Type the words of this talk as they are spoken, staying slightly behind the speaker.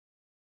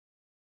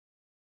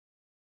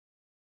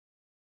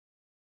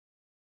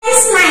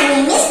my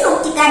name is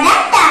Muktika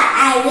Datta.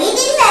 I read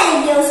in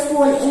Lakhimpur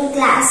school in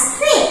class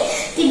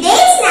 3. Today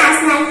is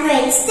National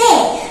Fruits Day.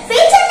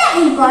 Fruits are the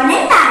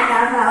important part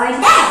of our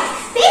diet.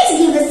 Fruits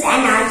give us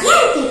energy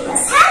and keep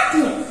us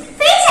happy.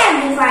 Fruits have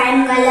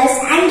different colors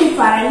and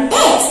different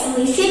tastes.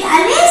 We should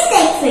always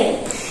take fruit.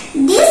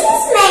 This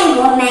is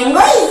mango.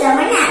 Mango is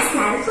our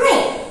national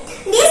fruit.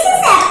 This is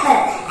apple.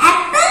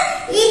 Apple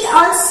it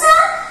also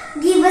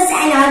gives us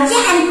energy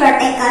and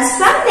protect us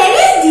from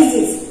various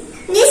diseases.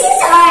 This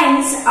is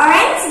orange.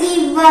 Orange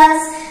gives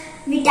us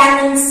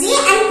vitamin C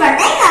and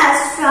protect us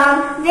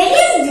from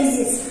various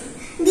diseases.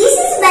 This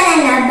is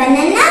banana.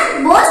 Banana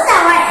boosts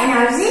our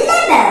energy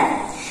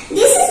level.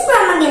 This is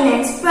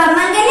pomegranates.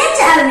 Pomegranates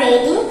are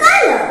red in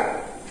color.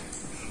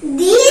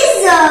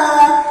 These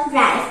are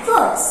dry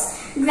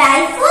fruits.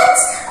 Dry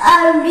fruits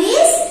are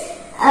rich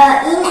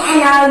in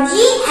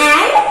energy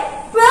and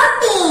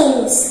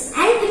proteins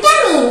and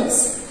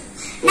vitamins.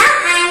 Now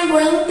I am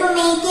going to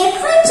make a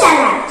fruit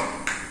salad.